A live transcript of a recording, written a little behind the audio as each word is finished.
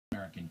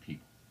American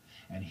people.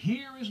 And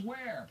here is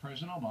where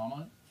President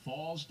Obama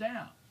falls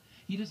down.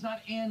 He does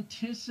not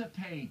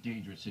anticipate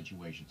dangerous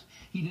situations.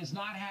 He does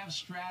not have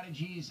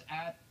strategies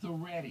at the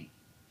ready.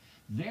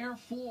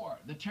 Therefore,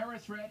 the terror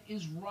threat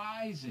is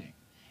rising,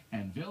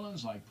 and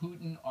villains like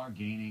Putin are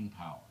gaining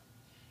power.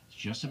 It's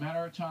just a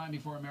matter of time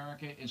before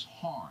America is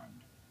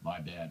harmed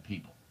by bad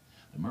people.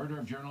 The murder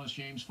of journalist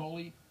James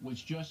Foley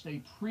was just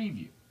a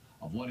preview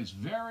of what is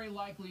very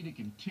likely to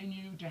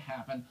continue to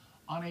happen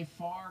on a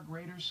far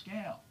greater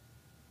scale.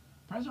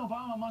 President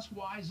Obama must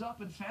wise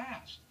up and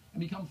fast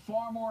and become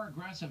far more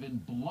aggressive in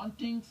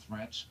blunting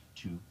threats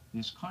to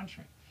this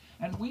country.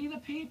 And we, the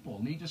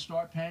people, need to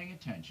start paying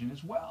attention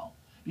as well,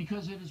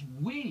 because it is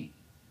we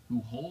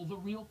who hold the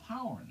real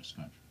power in this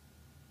country.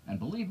 And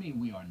believe me,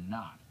 we are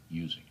not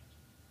using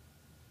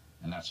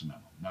it. And that's the memo.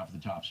 Now for the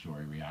top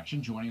story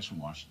reaction. Joining us from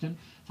Washington,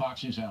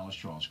 Fox News analyst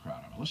Charles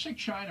Krauthammer. Let's take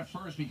China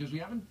first, because we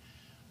haven't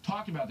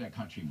talked about that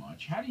country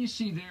much. How do you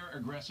see their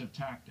aggressive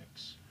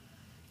tactics?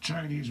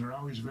 Chinese are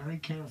always very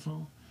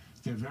careful.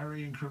 They're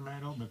very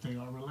incremental, but they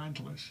are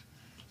relentless.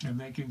 And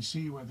they can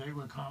see what they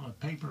would call a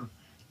paper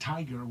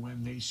tiger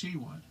when they see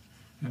one.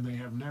 And they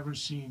have never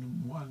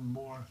seen one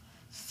more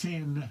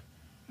thin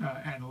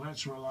and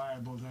less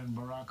reliable than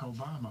Barack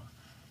Obama.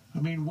 I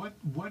mean,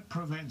 what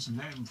prevents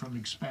them from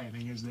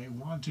expanding, as they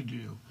want to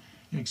do,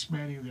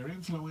 expanding their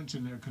influence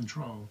and their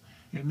control?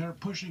 And they're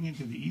pushing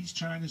into the East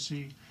China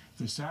Sea,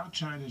 the South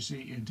China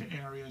Sea, into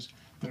areas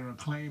that are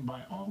claimed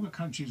by all the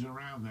countries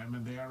around them,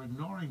 and they are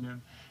ignoring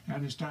them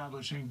and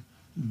establishing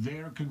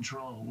their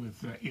control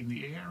with in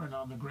the air and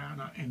on the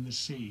ground in the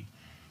sea.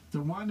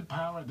 The one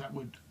power that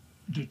would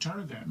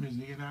deter them is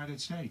the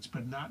United States,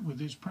 but not with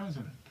this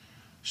president.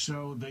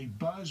 So they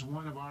buzzed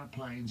one of our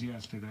planes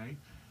yesterday.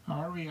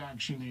 Our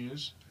reaction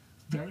is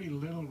very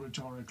little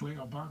rhetorically.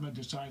 Obama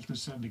decides to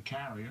send a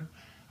carrier.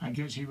 I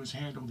guess he was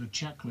handled a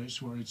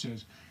checklist where it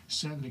says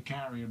send a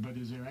carrier, but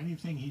is there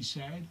anything he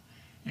said?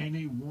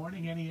 Any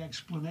warning, any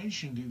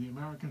explanation to the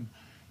American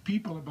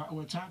people about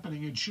what's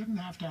happening? It shouldn't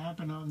have to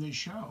happen on this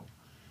show.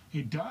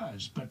 It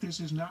does, but this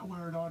is not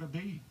where it ought to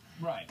be.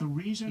 Right. The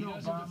reason he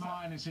doesn't Obama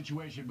define a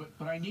situation,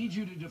 but I need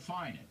you to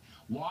define it.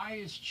 Why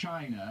is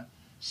China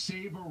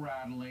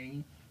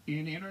saber-rattling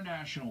in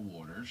international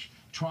waters,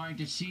 trying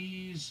to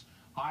seize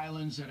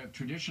islands that have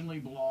traditionally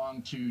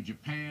belonged to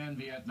Japan,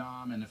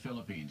 Vietnam, and the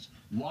Philippines?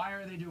 Why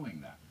are they doing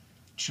that?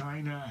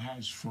 China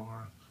has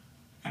for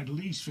at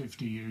least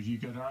 50 years, you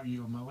could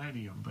argue a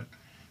millennium, but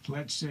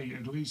let's say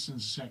at least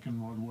since the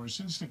Second World War,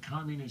 since the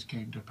communists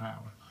came to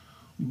power,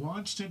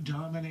 wants to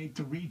dominate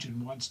the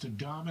region, wants to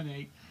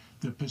dominate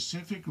the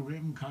Pacific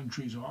Rim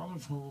countries, all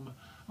of whom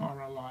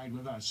are allied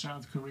with us: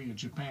 South Korea,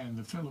 Japan,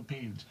 the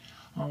Philippines,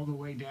 all the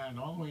way down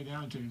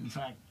to, in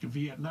fact,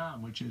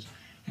 Vietnam, which is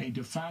a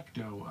de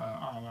facto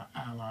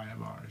ally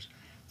of ours.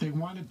 They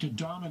wanted to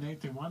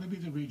dominate, they want to be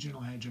the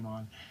regional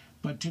hegemon,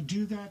 but to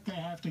do that, they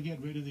have to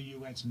get rid of the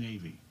U.S.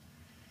 Navy.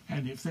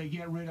 And if they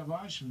get rid of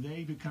us,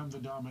 they become the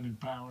dominant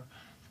power,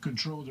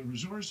 control the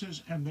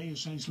resources, and they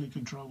essentially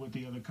control what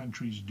the other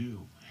countries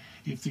do.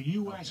 If the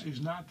U.S.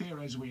 is not there,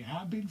 as we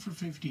have been for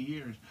 50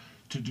 years,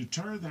 to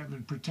deter them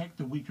and protect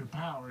the weaker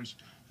powers,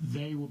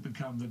 they will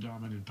become the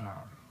dominant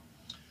power.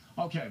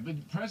 Okay, but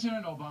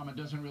President Obama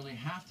doesn't really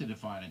have to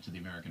define it to the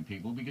American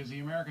people, because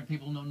the American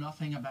people know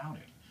nothing about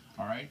it,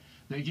 all right?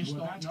 They just don't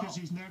know. That's because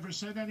he's never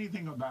said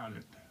anything about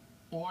it.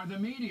 Or the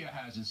media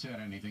hasn't said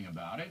anything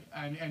about it,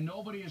 and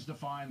nobody has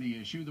defined the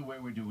issue the way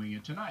we're doing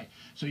it tonight.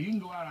 So you can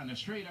go out on the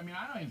street. I mean,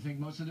 I don't even think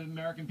most of the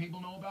American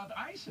people know about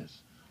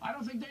ISIS. I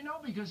don't think they know,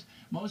 because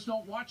most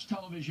don't watch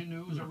television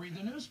news or read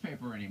the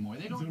newspaper anymore.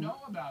 They don't know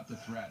about the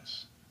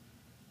threats.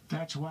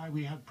 That's why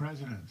we have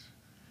presidents.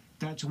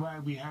 That's why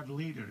we have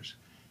leaders.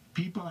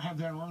 People have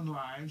their own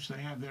lives.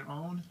 They have their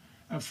own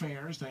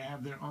affairs. They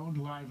have their own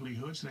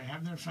livelihoods. They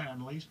have their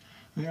families.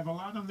 They have a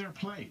lot on their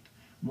plate.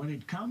 When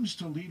it comes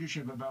to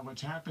leadership about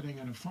what's happening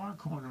in a far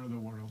corner of the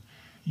world,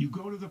 you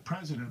go to the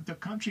president. The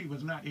country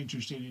was not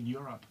interested in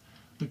Europe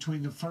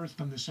between the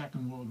First and the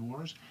Second World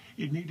Wars.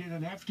 It needed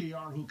an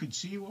FDR who could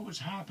see what was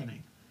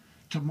happening,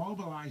 to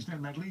mobilize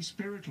them, at least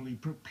spiritually,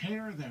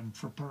 prepare them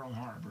for Pearl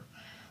Harbor.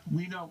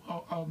 We know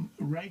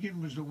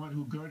Reagan was the one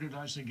who girded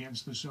us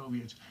against the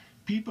Soviets.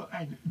 People,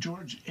 and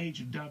George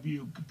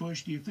H.W.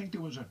 Bush, do you think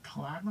there was a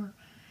clamor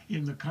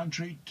in the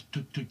country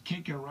to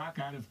kick Iraq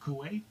out of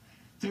Kuwait?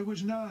 There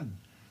was none.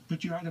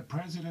 But you had a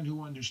president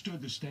who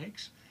understood the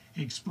stakes,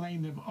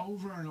 explained them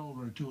over and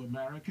over to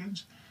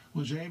Americans,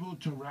 was able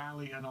to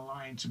rally an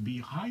alliance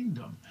behind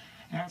them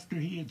after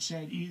he had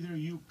said, either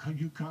you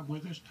come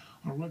with us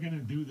or we're going to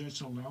do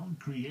this alone,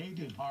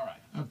 created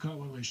a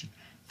coalition.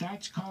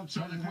 That's called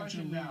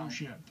presidential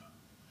leadership.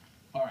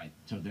 All right,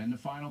 so then the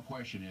final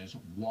question is,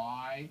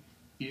 why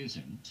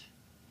isn't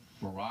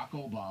Barack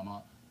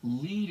Obama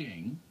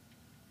leading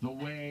the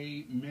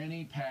way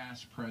many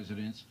past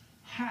presidents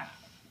have?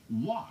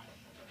 Why?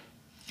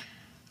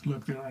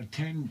 Look, there are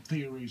 10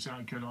 theories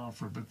I could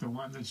offer, but the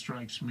one that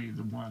strikes me,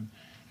 the one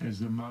as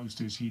the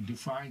most, is he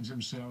defines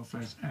himself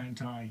as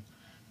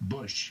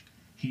anti-Bush.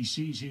 He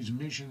sees his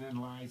mission in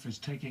life as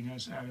taking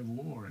us out of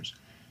wars.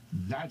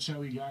 That's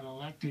how he got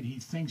elected. He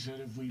thinks that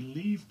if we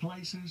leave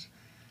places,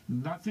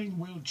 nothing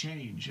will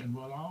change and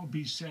we'll all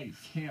be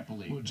safe. Can't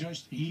believe we'll that.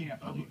 just He can't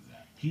believe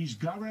that. He's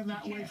governed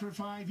that way for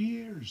 5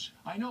 years.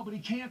 I know, but he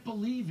can't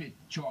believe it,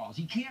 Charles.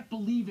 He can't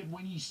believe it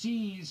when he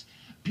sees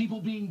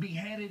people being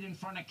beheaded in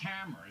front of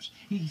cameras.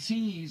 He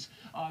sees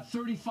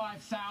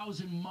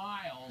 35,000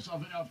 miles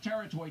of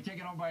territory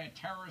taken over by a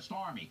terrorist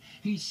army.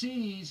 He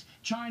sees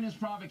China's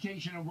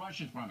provocation and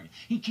Russia's provocation.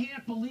 He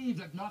can't believe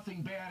that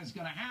nothing bad is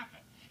going to happen.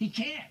 He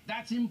can't.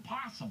 That's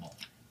impossible.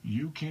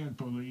 You can't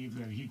believe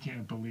that he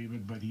can't believe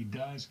it, but he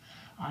does.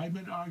 I've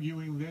been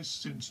arguing this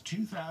since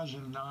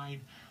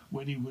 2009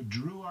 when he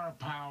withdrew our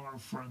power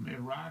from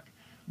Iraq.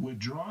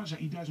 Withdraws,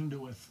 he doesn't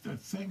do a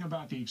thing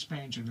about the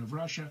expansion of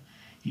Russia.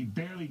 He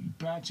barely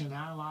bats an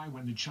ally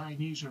when the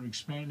Chinese are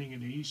expanding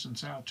into East and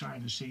South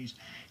China Seas.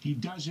 He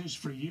does this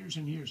for years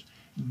and years.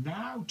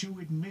 Now to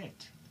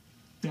admit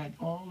that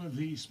all of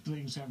these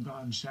things have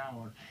gone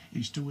sour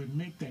is to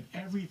admit that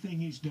everything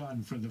he's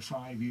done for the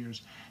 5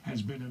 years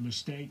has been a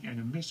mistake and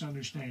a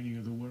misunderstanding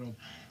of the world.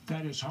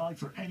 That is hard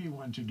for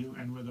anyone to do,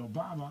 and with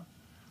Obama,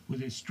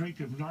 with his streak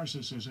of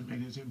narcissism,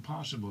 it is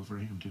impossible for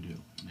him to do.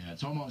 Yeah,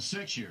 it's almost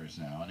 6 years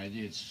now,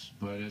 and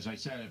but as I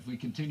said, if we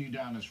continue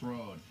down this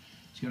road,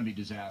 it's going to be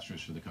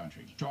disastrous for the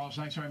country. Charles,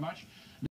 thanks very much.